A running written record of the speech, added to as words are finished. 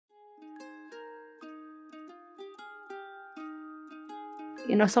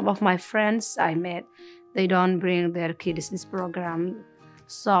Some of my friends I met, they don't bring their kids this program.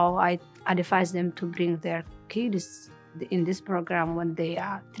 So I advise them to bring their kids in this program when they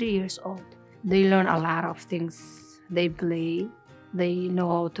are 3 years old. They learn a lot of things. They play, they know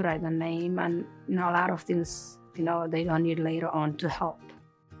how to write a name, and a lot of things, they don't need later on to help.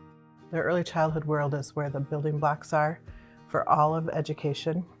 The early childhood world is where the building blocks are for all of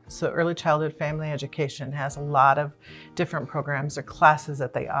education. So early childhood family education has a lot of different programs or classes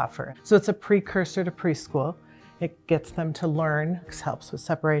that they offer. So it's a precursor to preschool. It gets them to learn, it helps with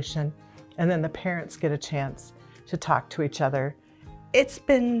separation, and then the parents get a chance to talk to each other. It's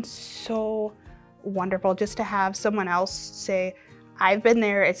been so wonderful just to have someone else say, I've been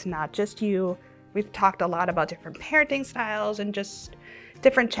there, it's not just you. We've talked a lot about different parenting styles and just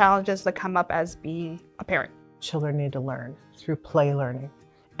different challenges that come up as being a parent. Children need to learn through play learning.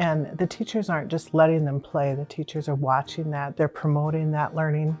 And the teachers aren't just letting them play, the teachers are watching that, they're promoting that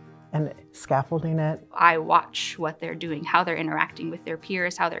learning and scaffolding it. I watch what they're doing, how they're interacting with their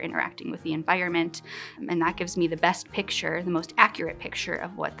peers, how they're interacting with the environment, and that gives me the best picture, the most accurate picture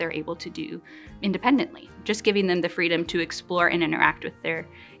of what they're able to do independently. Just giving them the freedom to explore and interact with their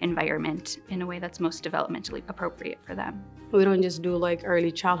environment in a way that's most developmentally appropriate for them. We don't just do like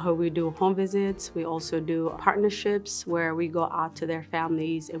early childhood, we do home visits. We also do partnerships where we go out to their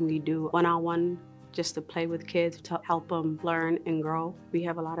families and we do one-on-one just to play with kids, to help them learn and grow. We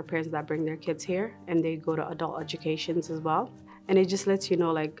have a lot of parents that bring their kids here and they go to adult educations as well. And it just lets you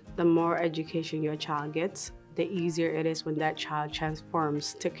know, like, the more education your child gets, the easier it is when that child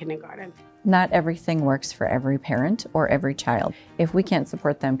transforms to kindergarten. Not everything works for every parent or every child. If we can't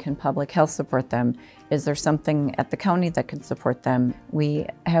support them, can public health support them? Is there something at the county that can support them? We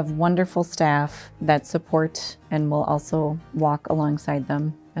have wonderful staff that support and will also walk alongside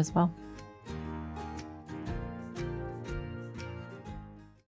them as well.